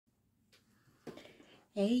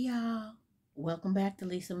Hey y'all, welcome back to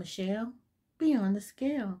Lisa Michelle Beyond the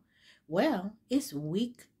Scale. Well, it's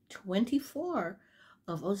week 24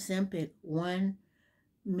 of Ozempic 1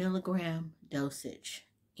 milligram dosage,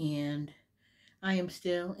 and I am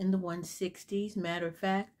still in the 160s. Matter of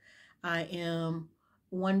fact, I am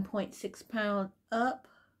 1.6 pounds up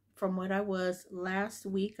from what I was last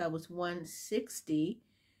week. I was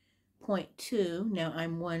 160.2. Now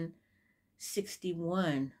I'm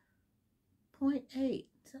 161.8,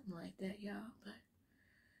 something like that, y'all. But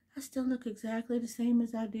I still look exactly the same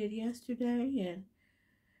as I did yesterday. And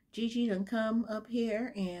Gigi done come up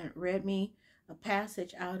here and read me a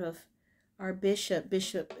passage out of our Bishop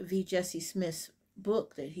V. Jesse Smith's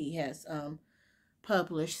book that he has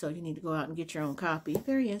published. So you need to go out and get your own copy.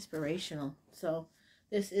 Very inspirational. So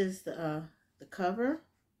this is the cover.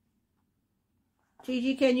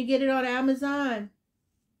 Gigi, can you get it on Amazon?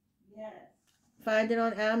 Yes. Find it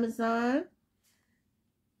on Amazon.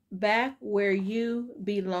 Back where you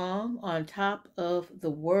belong, on top of the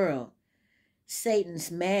world.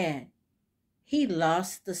 Satan's mad. He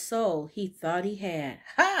lost the soul he thought he had.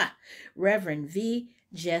 Ha! Reverend V.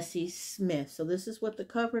 Jesse Smith. So this is what the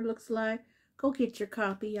cover looks like. Go get your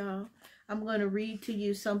copy, y'all. I'm going to read to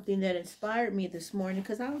you something that inspired me this morning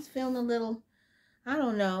because I was feeling a little, I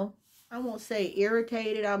don't know, I won't say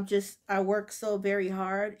irritated. I work so very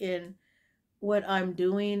hard in what I'm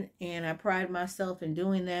doing, and I pride myself in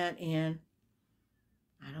doing that, and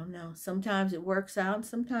I don't know, sometimes it works out and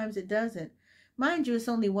sometimes it doesn't. Mind you, it's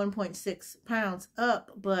only 1.6 pounds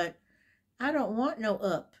up, but I don't want no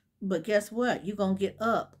up. But guess what? You're going to get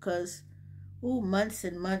up because, months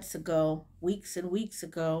and months ago, weeks and weeks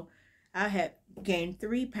ago, I had gained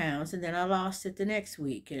 3 pounds and then I lost it the next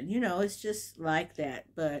week. And, it's just like that.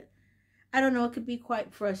 But I don't know, it could be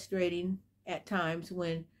quite frustrating at times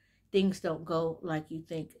when things don't go like you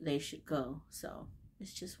think they should go. So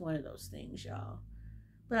it's just one of those things, y'all.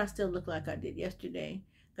 But I still look like I did yesterday.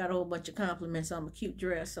 Got a whole bunch of compliments on my cute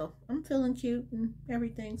dress, so I'm feeling cute and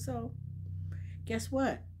everything. So guess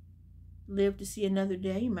what? Live to see another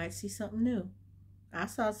day. You might see something new. I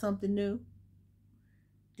saw something new.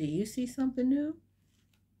 Do you see something new?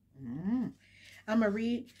 I'm going to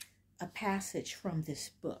read a passage from this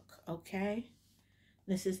book, okay?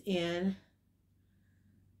 This is in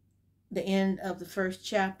the end of the first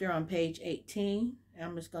chapter on page 18.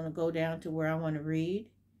 I'm just going to go down to where I want to read.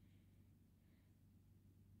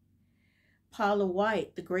 Paula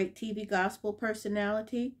White, the great TV gospel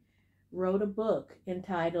personality, wrote a book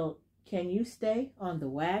entitled, Can You Stay on the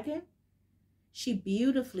Wagon? She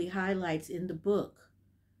beautifully highlights in the book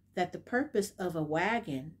that the purpose of a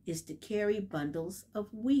wagon is to carry bundles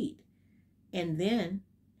of wheat. And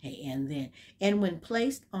when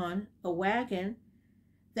placed on a wagon,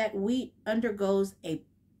 that wheat undergoes a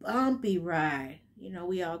bumpy ride.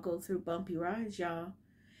 We all go through bumpy rides, y'all.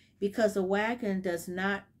 Because a wagon does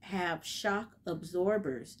not have shock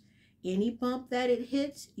absorbers. Any bump that it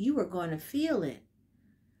hits, you are going to feel it.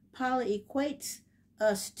 Paula equates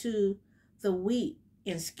us to the wheat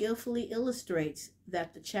and skillfully illustrates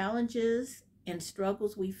that the challenges and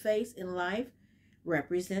struggles we face in life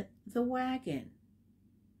represent the wagon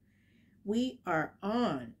we are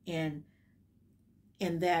on, and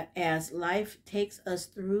that as life takes us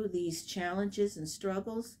through these challenges and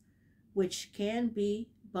struggles, which can be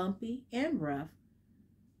bumpy and rough,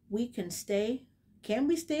 can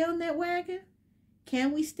we stay on that wagon?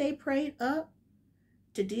 Can we stay prayed up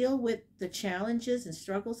to deal with the challenges and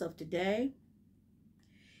struggles of today?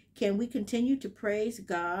 Can we continue to praise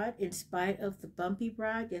God in spite of the bumpy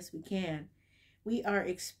ride? Yes, we can. We are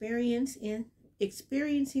experiencing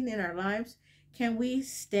in our lives. Can we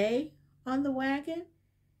stay on the wagon?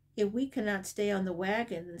 If we cannot stay on the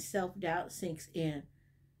wagon, then self-doubt sinks in.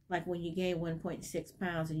 Like when you gain 1.6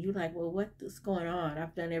 pounds and you're like, well, what's going on?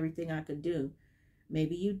 I've done everything I could do.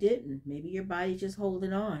 Maybe you didn't. Maybe your body's just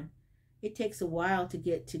holding on. It takes a while to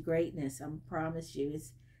get to greatness. I promise you.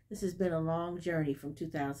 This has been a long journey from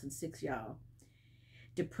 2006, y'all.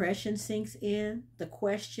 Depression sinks in. The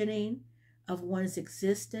questioning of one's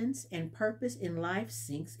existence and purpose in life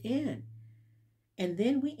sinks in. And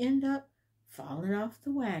then we end up falling off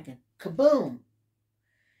the wagon. Kaboom!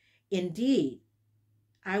 Indeed,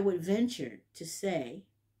 I would venture to say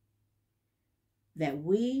that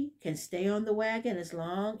we can stay on the wagon as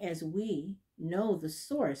long as we know the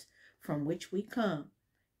source from which we come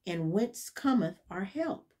and whence cometh our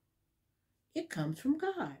help. It comes from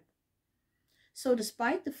God. So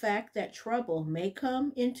despite the fact that trouble may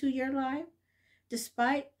come into your life,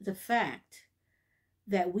 despite the fact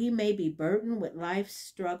that we may be burdened with life's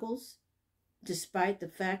struggles, despite the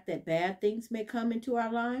fact that bad things may come into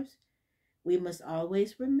our lives, We must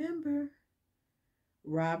always remember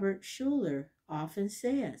Robert Schuller often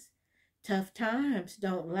says, tough times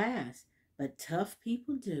don't last, but tough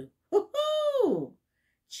people do. Woo-hoo!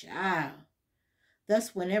 Child.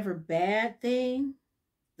 Thus, whatever bad thing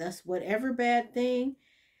that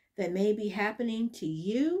may be happening to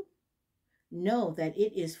you, know that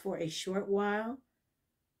it is for a short while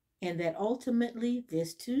and that ultimately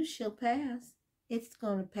this too shall pass. It's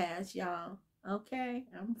going to pass, y'all. Okay,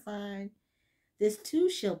 I'm fine. This too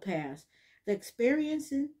shall pass. The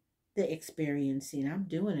experiencing, I'm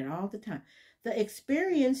doing it all the time. The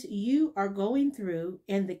experience you are going through,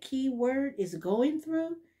 and the key word is going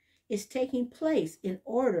through, is taking place in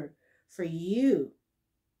order for you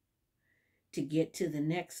to get to the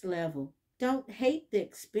next level. Don't hate the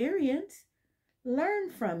experience. Learn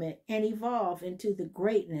from it and evolve into the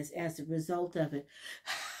greatness as a result of it.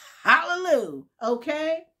 Hallelujah.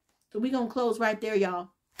 Okay? So we're going to close right there, y'all.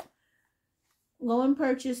 Go and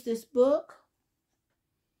purchase this book,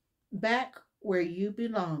 Back Where You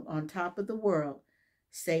Belong, On Top of the World.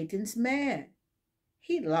 Satan's Mad.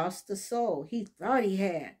 He lost the soul he thought he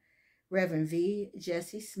had. Reverend V.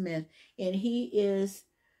 Jesse Smith. And he is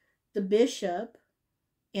the bishop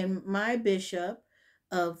and my bishop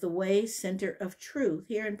of the Way Center of Truth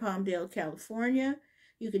here in Palmdale, California.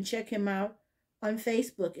 You can check him out on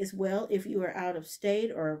Facebook as well if you are out of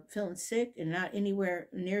state or feeling sick and not anywhere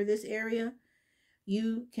near this area.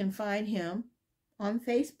 You can find him on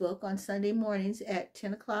Facebook on Sunday mornings at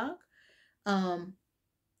 10 o'clock.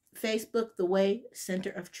 Facebook, The Way Center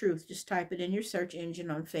of Truth. Just type it in your search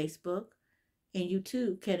engine on Facebook, and you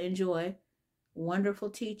too can enjoy wonderful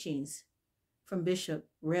teachings from Bishop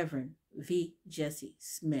Reverend V. Jesse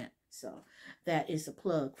Smith. So that is a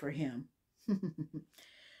plug for him.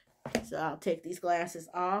 So I'll take these glasses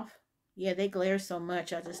off. Yeah, they glare so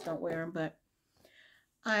much, I just don't wear them, but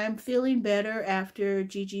I'm feeling better after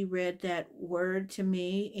Gigi read that word to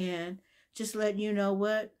me, and just letting you know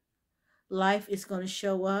what life is going to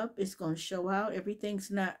show up. It's going to show out.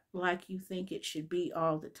 Everything's not like you think it should be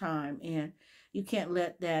all the time, and you can't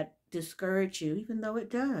let that discourage you, even though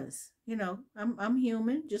it does. You know, I'm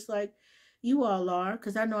human, just like you all are,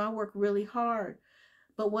 because I know I work really hard.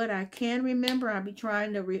 But what I can remember, I'll be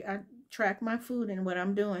trying to track my food and what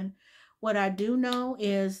I'm doing. What I do know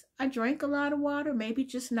is I drank a lot of water, maybe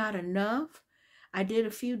just not enough. I did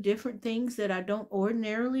a few different things that I don't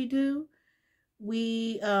ordinarily do.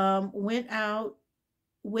 We went out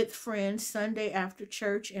with friends Sunday after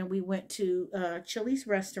church, and we went to Chili's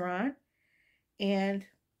restaurant, and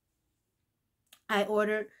I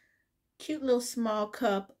ordered a cute little small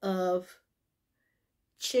cup of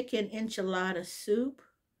chicken enchilada soup.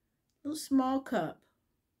 Little small cup.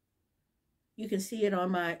 You can see it on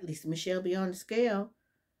my, at least Michelle Beyond the Scale,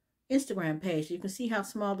 Instagram page. You can see how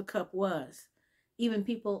small the cup was. Even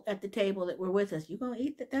people at the table that were with us, you gonna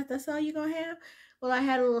eat that? That's all you gonna have? Well, I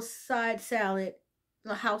had a little side salad,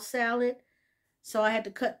 a house salad, so I had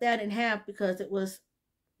to cut that in half because it was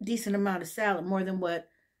a decent amount of salad, more than what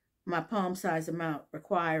my palm size amount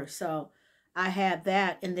requires. So I had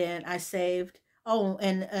that, and then I saved. Oh,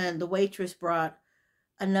 and the waitress brought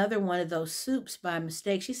another one of those soups by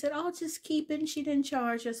mistake. She said, "Oh, just keep it," and she didn't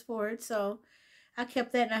charge us for it. So I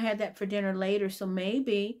kept that, and I had that for dinner later. So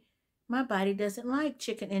maybe my body doesn't like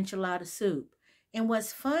chicken enchilada soup. And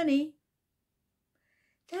what's funny,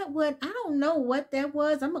 I don't know what that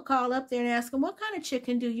was. I'm going to call up there and ask them, what kind of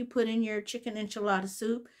chicken do you put in your chicken enchilada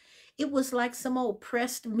soup? It was like some old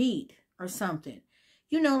pressed meat or something.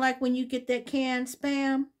 You know, like when you get that canned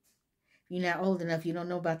Spam. You're not old enough, you don't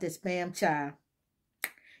know about this Spam, child.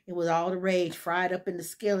 It was all the rage, fried up in the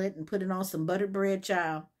skillet and putting on some buttered bread,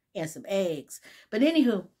 child, and some eggs. But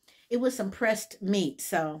anywho, it was some pressed meat.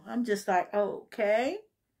 So I'm just like, okay.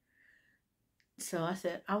 So I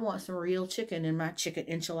said, I want some real chicken in my chicken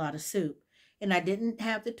enchilada soup. And I didn't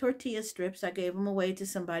have the tortilla strips. I gave them away to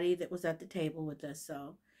somebody that was at the table with us.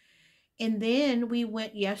 So, and then we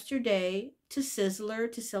went yesterday to Sizzler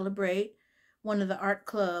to celebrate one of the art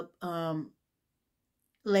club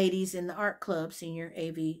ladies in the art club, senior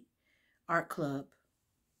AV art club,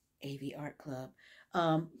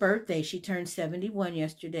 birthday. She turned 71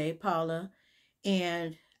 yesterday, Paula,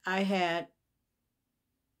 and I had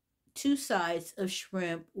 2 sides of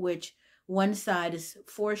shrimp, which one side is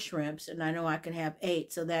 4 shrimps, and I know I can have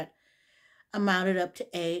 8, so that amounted up to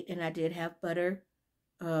 8. And I did have butter,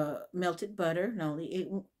 melted butter, and only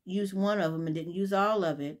used one of them and didn't use all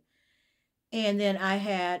of it. And then I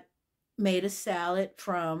had made a salad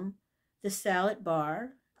from the salad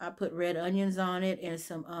bar. I put red onions on it and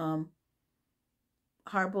some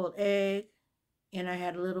hard-boiled egg, and I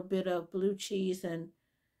had a little bit of blue cheese and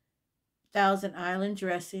Thousand Island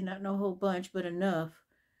dressing, not no whole bunch, but enough.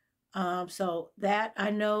 So that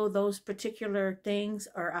I know those particular things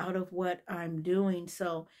are out of what I'm doing.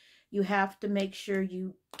 So you have to make sure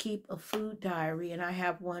you keep a food diary, and I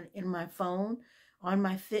have one in my phone on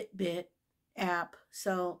my Fitbit app.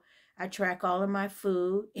 So I track all of my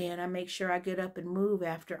food, and I make sure I get up and move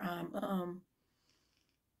after I'm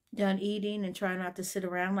done eating, and try not to sit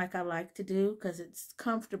around like I like to do because it's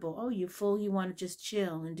comfortable. Oh, you're full, you want to just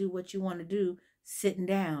chill and do what you want to do sitting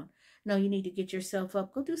down. No, you need to get yourself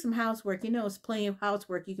up. Go do some housework. You know, it's plenty of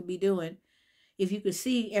housework you could be doing. If you could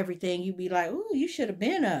see everything, you'd be like, oh, you should have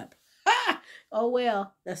been up. Ha! Oh,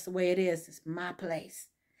 well, that's the way it is. It's my place.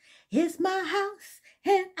 It's my house,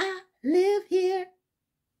 and I live here.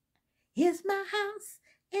 It's my house,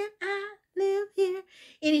 and I live here.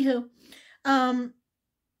 Anywho,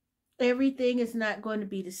 everything is not going to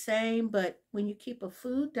be the same, but when you keep a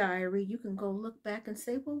food diary, you can go look back and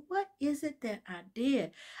say, well, what is it that I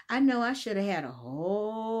did? I know I should have had a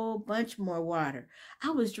whole bunch more water. I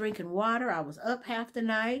was drinking water. I was up half the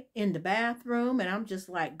night in the bathroom, and I'm just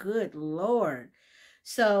like, good Lord.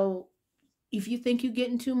 So if you think you're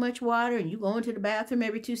getting too much water and you go into the bathroom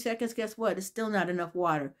every 2 seconds, guess what? It's still not enough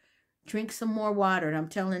water. Drink some more water. And I'm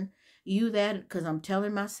telling you that because I'm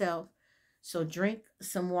telling myself. So drink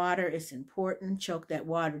some water. It's important. Choke that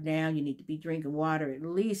water down. You need to be drinking water at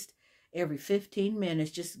least every 15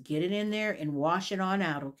 minutes. Just get it in there and wash it on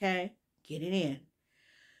out, okay? Get it in.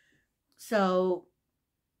 So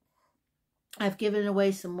I've given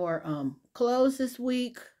away some more clothes this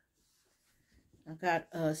week. I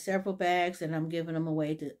got several bags, and I'm giving them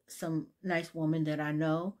away to some nice woman that I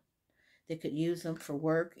know that could use them for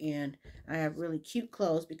work. And I have really cute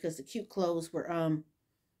clothes because the cute clothes were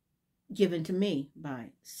given to me by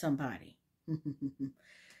somebody.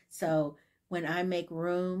 So when I make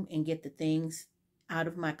room and get the things out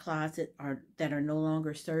of my closet that are no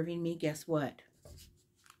longer serving me, guess what?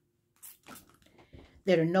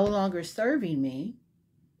 That are no longer serving me,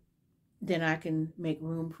 then I can make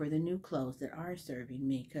room for the new clothes that are serving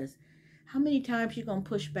me. Because how many times you gonna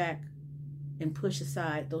push back and push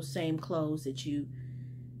aside those same clothes that you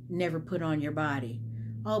never put on your body?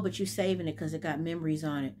 Oh, but you saving it because it got memories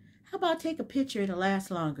on it. How about take a picture? It'll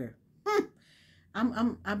last longer.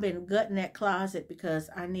 I've been gutting that closet because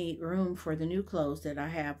I need room for the new clothes that I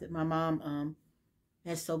have that my mom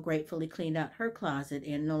has so gratefully cleaned out her closet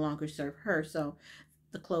and no longer serve her. So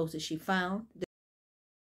the clothes that she found,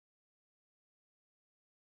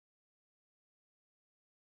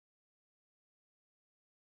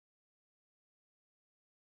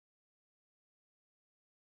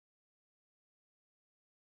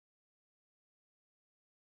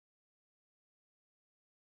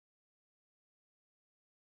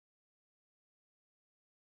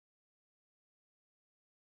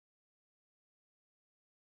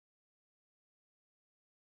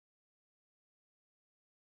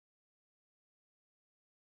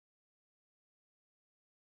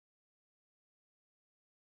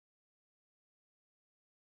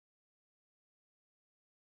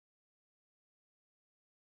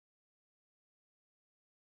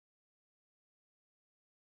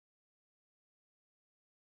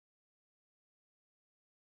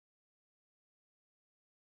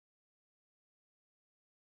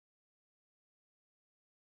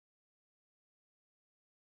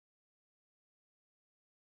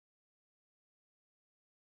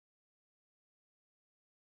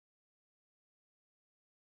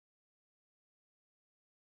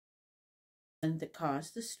 that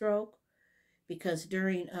caused the stroke. Because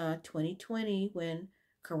during 2020, when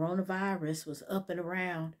coronavirus was up and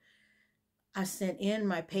around, I sent in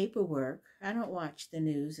my paperwork. I don't watch the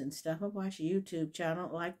news and stuff. I watch YouTube channel. I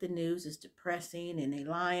don't like the news. It's depressing, and they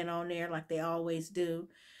lying on there like they always do.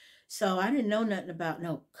 So I didn't know nothing about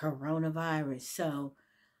no coronavirus. So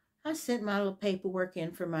I sent my little paperwork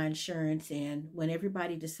in for my insurance, and when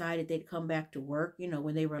everybody decided they'd come back to work, you know,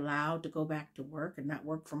 when they were allowed to go back to work and not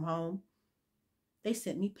work from home, they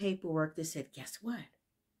sent me paperwork that said, guess what?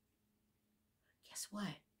 Guess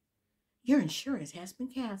what? Your insurance has been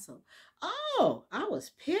canceled. Oh, I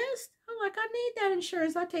was pissed. I'm like, I need that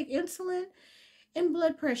insurance. I take insulin and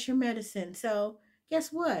blood pressure medicine. So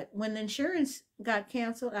guess what? When the insurance got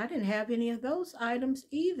canceled, I didn't have any of those items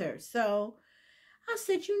either. So I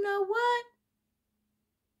said, you know what?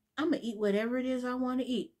 I'm going to eat whatever it is I want to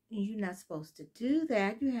eat. And you're not supposed to do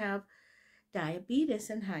that. You have diabetes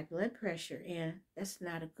and high blood pressure, and that's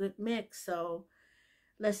not a good mix. So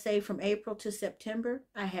let's say from April to September,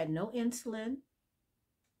 I had no insulin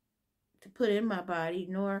to put in my body,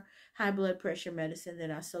 nor high blood pressure medicine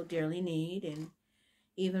that I so dearly need, and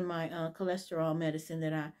even my cholesterol medicine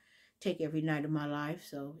that I take every night of my life.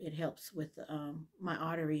 So it helps with my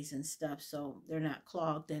arteries and stuff, so they're not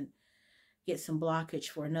clogged and get some blockage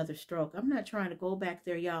for another stroke. I'm not trying to go back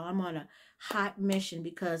there, y'all. I'm on a hot mission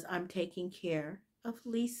because I'm taking care of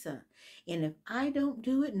Lisa. And if I don't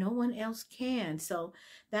do it, no one else can. So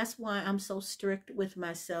that's why I'm so strict with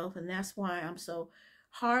myself. And that's why I'm so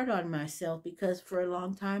hard on myself, because for a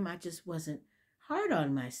long time, I just wasn't hard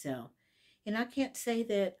on myself. And I can't say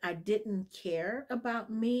that I didn't care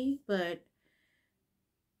about me, but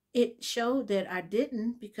it showed that I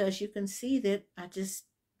didn't, because you can see that I just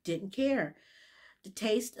didn't care. The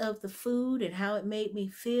taste of the food and how it made me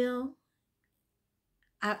feel,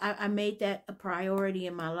 I made that a priority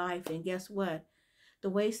in my life. And guess what? The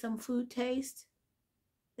way some food tastes,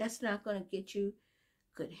 that's not going to get you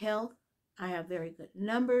good health. I have very good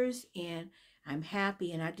numbers and I'm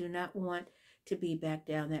happy, and I do not want to be back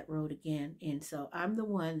down that road again. And so I'm the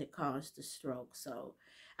one that caused the stroke. So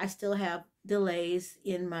I still have delays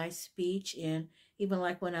in my speech. And even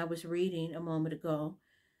like when I was reading a moment ago,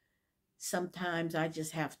 sometimes I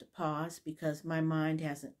just have to pause because my mind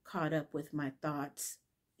hasn't caught up with my thoughts,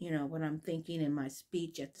 you know, what I'm thinking in my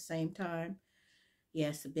speech at the same time.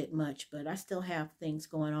 Yes, a bit much, but I still have things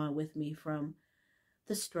going on with me from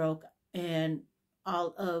the stroke, and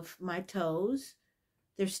all of my toes,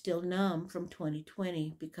 they're still numb from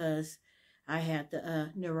 2020 because I had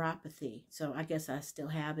the neuropathy. So I guess I still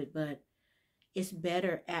have it, but it's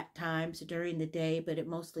better at times during the day, but it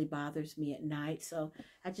mostly bothers me at night. So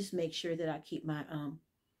I just make sure that I keep my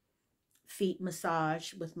feet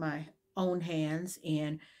massaged with my own hands,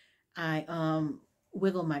 and I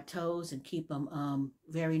wiggle my toes and keep them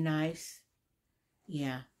very nice.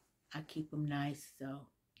 Yeah, I keep them nice. So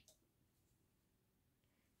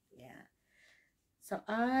yeah. So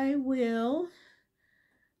I will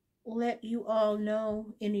let you all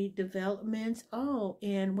know any developments. Oh,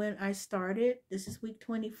 and when I started, this is week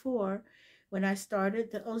 24, when I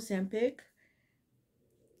started the Ozempic,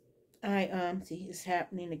 I see it's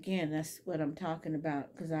happening again. That's what I'm talking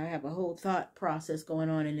about, because I have a whole thought process going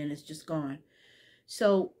on and then it's just gone.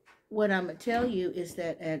 So what I'm gonna tell you is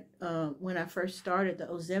that at when I first started the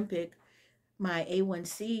Ozempic, my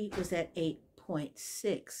A1C was at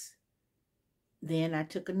 8.6. Then I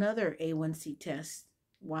took another A1C test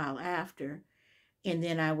while after, and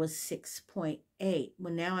then I was 6.8.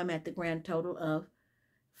 Well, now I'm at the grand total of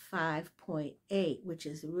 5.8, which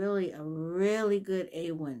is really a really good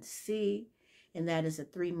A1C, and that is a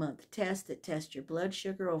 3-month test that tests your blood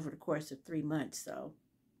sugar over the course of 3 months. So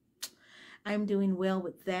I'm doing well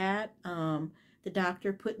with that. The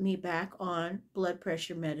doctor put me back on blood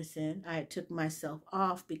pressure medicine. I took myself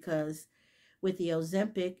off because with the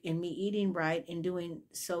Ozempic and me eating right and doing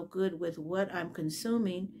so good with what I'm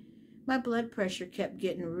consuming, my blood pressure kept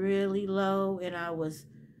getting really low, and I was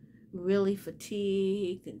really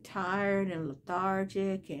fatigued and tired and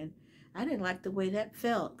lethargic, and I didn't like the way that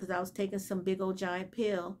felt because I was taking some big old giant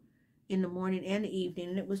pill in the morning and the evening,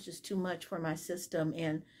 and it was just too much for my system.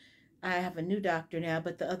 And I have a new doctor now,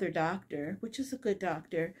 but the other doctor, which is a good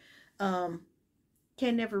doctor, can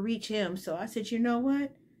never reach him. So I said, you know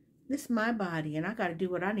what? This is my body, and I got to do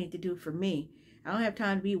what I need to do for me. I don't have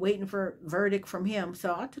time to be waiting for a verdict from him.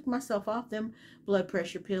 So I took myself off them blood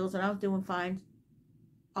pressure pills, and I was doing fine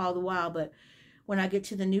all the while. But when I get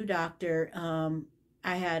to the new doctor,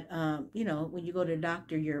 I had, you know, when you go to the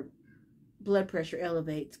doctor, your blood pressure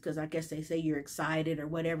elevates because I guess they say you're excited or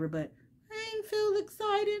whatever, but I ain't feel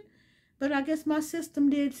excited. But I guess my system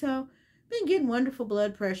did. So been getting wonderful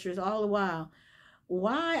blood pressures all the while.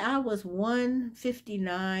 Why I was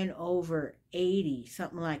 159/80,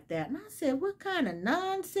 something like that. And I said, what kind of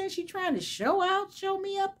nonsense you trying to show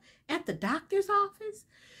me up at the doctor's office?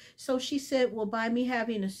 So she said, well, by me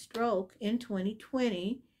having a stroke in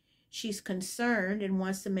 2020, she's concerned and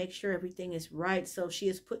wants to make sure everything is right. So she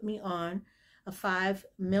has put me on a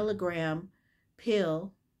 5-milligram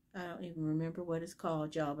pill. I don't even remember what it's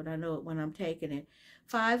called, y'all, but I know it when I'm taking it.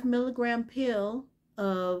 5-milligram pill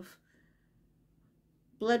of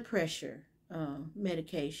blood pressure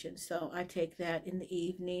medication. So I take that in the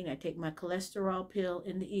evening. I take my cholesterol pill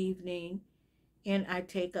in the evening, and I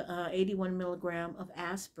take 81 milligram of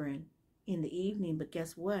aspirin in the evening. But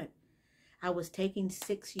guess what? I was taking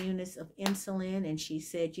 6 units of insulin, and she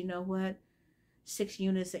said, you know what? 6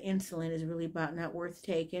 units of insulin is really about not worth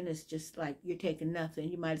taking. It's just like you're taking nothing.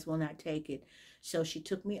 You might as well not take it. So she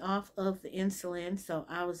took me off of the insulin. So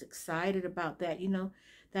I was excited about that. You know,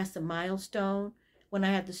 that's a milestone. When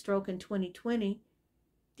I had the stroke in 2020,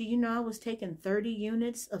 do you know I was taking 30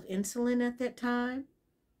 units of insulin at that time?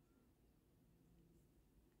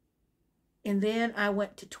 And then I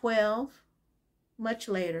went to 12. much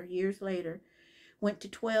later, years later, went to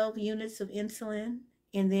 12 units of insulin.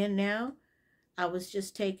 And then now I was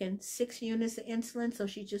just taking 6 units of insulin. So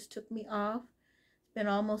she just took me off. It's been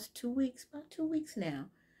almost 2 weeks, about 2 weeks now.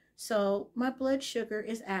 So my blood sugar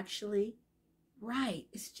is actually right.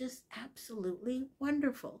 It's just absolutely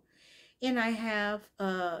wonderful. And I have,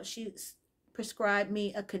 she's prescribed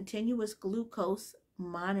me a continuous glucose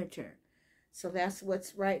monitor. So that's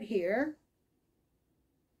what's right here.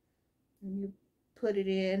 You put it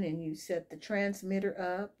in and you set the transmitter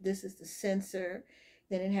up. This is the sensor.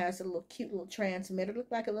 Then it has a little cute little transmitter.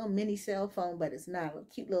 Look like a little mini cell phone, but it's not. A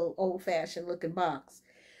cute little old-fashioned looking box.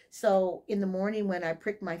 So in the morning when I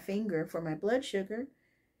prick my finger for my blood sugar,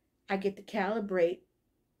 I get to calibrate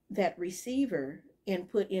that receiver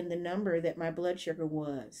and put in the number that my blood sugar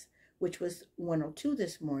was, which was 102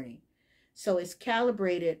 this morning. So it's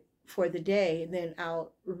calibrated for the day, and then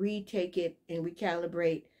I'll retake it and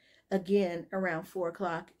recalibrate again around 4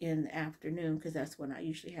 o'clock in the afternoon, because that's when I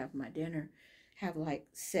usually have my dinner, have like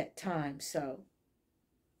set time. So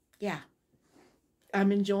yeah,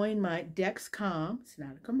 I'm enjoying my Dexcom. It's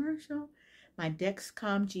not a commercial. My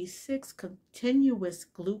Dexcom G6 continuous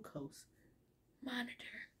glucose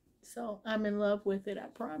monitor. So I'm in love with it, I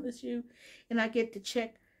promise you. And I get to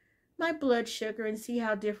check my blood sugar and see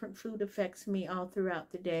how different food affects me all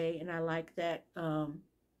throughout the day. And I like that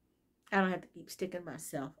I don't have to keep sticking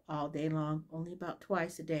myself all day long, only about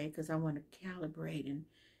twice a day, because I want to calibrate and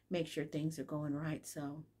make sure things are going right.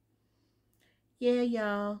 So yeah,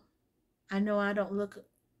 y'all, I know I don't look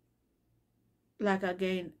like I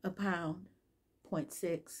gained a pound,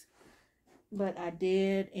 0.6, but I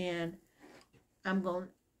did, and I'm going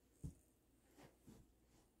to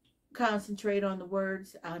concentrate on the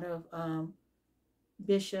words out of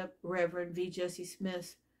Bishop Reverend V. Jesse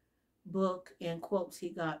Smith's book and quotes he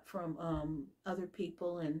got from other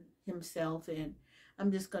people and himself, and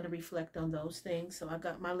I'm just going to reflect on those things. So I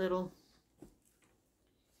got my little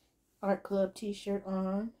Art Club t-shirt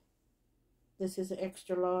on. This is an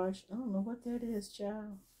extra large. I don't know what that is,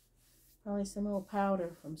 child. Probably some old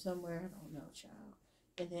powder from somewhere. I don't know, child.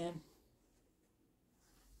 And then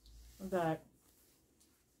I got,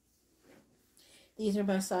 these are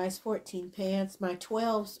my size 14 pants. My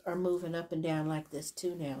 12s are moving up and down like this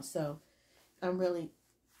too now. So I'm really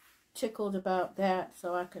tickled about that.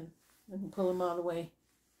 So I can pull them all the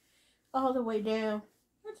way down.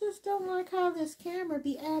 I just don't like how this camera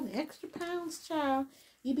be adding extra pounds, child.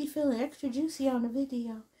 You be feeling extra juicy on the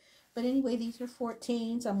video. But anyway, these are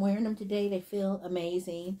 14s. I'm wearing them today. They feel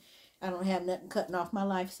amazing. I don't have nothing cutting off my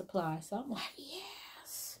life supply. So I'm like,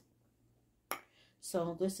 yes.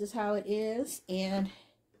 So this is how it is. And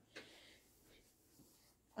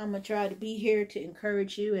I'm going to try to be here to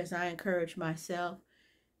encourage you as I encourage myself.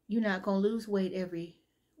 You're not going to lose weight every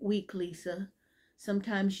week, Lisa.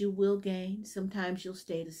 Sometimes you will gain. Sometimes you'll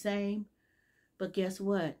stay the same. But guess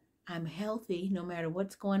what? I'm healthy no matter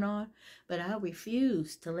what's going on, but I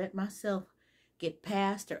refuse to let myself get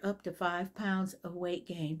past or up to 5 pounds of weight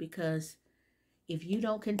gain, because if you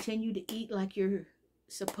don't continue to eat like you're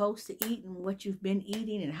supposed to eat and what you've been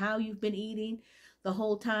eating and how you've been eating the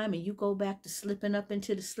whole time, and you go back to slipping up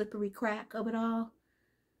into the slippery crack of it all,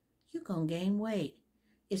 you're going to gain weight.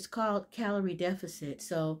 It's called calorie deficit.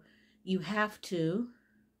 So you have to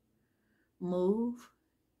move,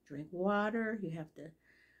 drink water, you have to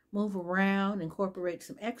move around, incorporate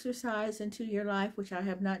some exercise into your life, which I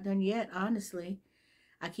have not done yet, honestly.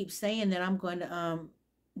 I keep saying that I'm going to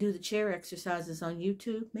do the chair exercises on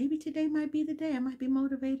YouTube. Maybe today might be the day. I might be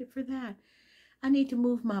motivated for that. I need to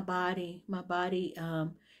move my body. My body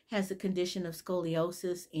has a condition of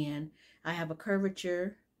scoliosis, and I have a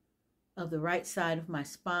curvature of the right side of my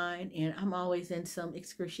spine, and I'm always in some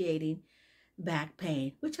excruciating back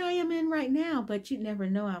pain, which I am in right now, but you'd never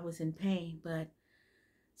know I was in pain. But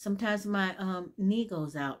sometimes my knee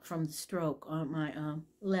goes out from the stroke on my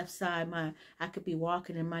left side. I could be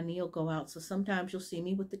walking and my knee will go out. So sometimes you'll see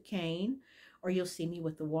me with the cane or you'll see me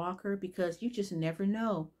with the walker, because you just never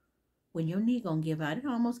know when your knee gonna give out. It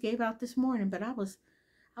almost gave out this morning, but I was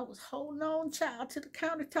holding on, child, to the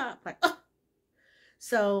countertop like, oh.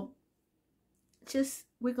 So just,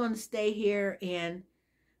 we're going to stay here and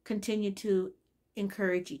continue to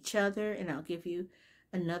encourage each other, and I'll give you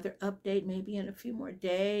another update maybe in a few more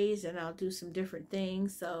days, and I'll do some different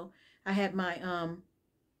things. So I had my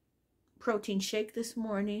protein shake this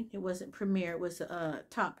morning. It wasn't Premier, it was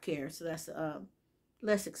Top Care, so that's a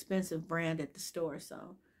less expensive brand at the store,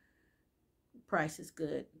 so price is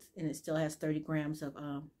good, and it still has 30 grams of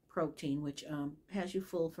protein, which has you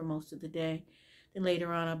full for most of the day. Then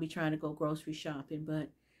later on I'll be trying to go grocery shopping, but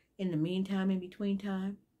in the meantime, in between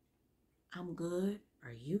time, I'm good.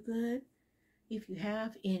 Are you good? If you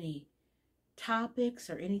have any topics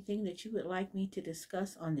or anything that you would like me to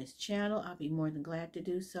discuss on this channel, I'll be more than glad to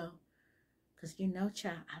do so. Because you know,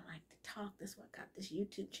 child, I like to talk. That's why I got this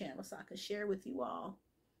YouTube channel, so I can share with you all.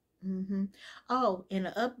 Oh, and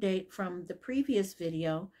an update from the previous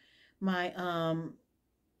video, my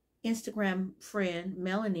Instagram friend,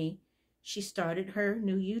 Melanie, she started her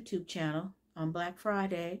new YouTube channel on Black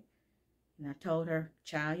Friday. And I told her,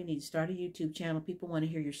 child, you need to start a YouTube channel. People want to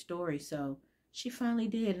hear your story. So she finally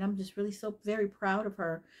did. And I'm just really so very proud of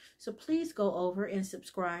her. So please go over and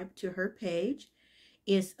subscribe to her page.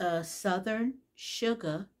 It's Southern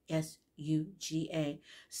Sugar, S-U-G-A,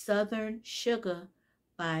 Southern Sugar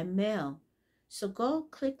by Mel. So go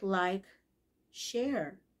click like,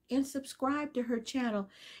 share, and subscribe to her channel.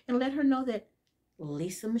 And let her know that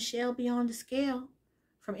Lisa Michelle Beyond the Scale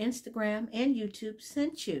from Instagram and YouTube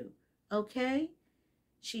sent you. Okay?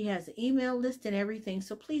 She has an email list and everything,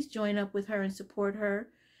 so please join up with her and support her.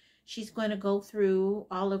 She's going to go through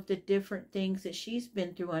all of the different things that she's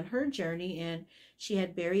been through on her journey, and she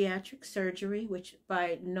had bariatric surgery, which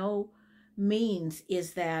by no means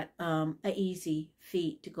is that an easy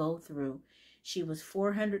feat to go through. She was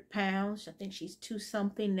 400 pounds. I think she's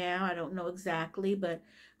 2-something now. I don't know exactly, but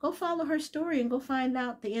go follow her story and go find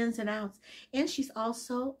out the ins and outs. And she's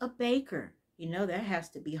also a baker. You know, that has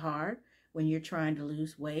to be hard when you're trying to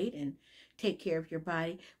lose weight and take care of your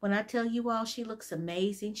body. When I tell you all, she looks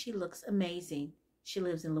amazing. She looks amazing. She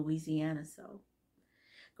lives in Louisiana, so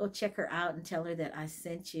go check her out and tell her that I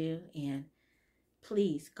sent you. And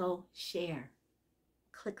please go share.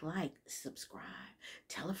 Click like, subscribe.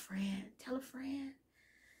 Tell a friend. Tell a friend.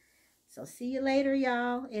 So see you later,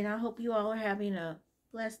 y'all. And I hope you all are having a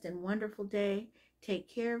blessed and wonderful day. Take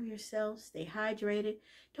care of yourself. Stay hydrated.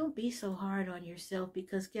 Don't be so hard on yourself,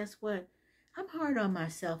 because guess what? I'm hard on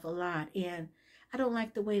myself a lot, and I don't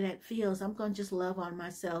like the way that feels. I'm going to just love on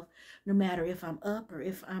myself no matter if I'm up or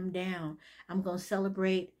if I'm down. I'm going to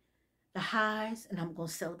celebrate the highs, and I'm going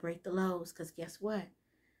to celebrate the lows, because guess what?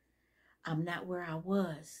 I'm not where I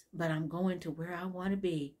was, but I'm going to where I want to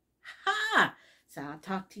be. Ha! So I'll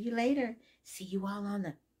talk to you later. See you all on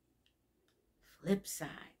the flip side.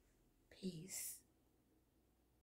 Peace.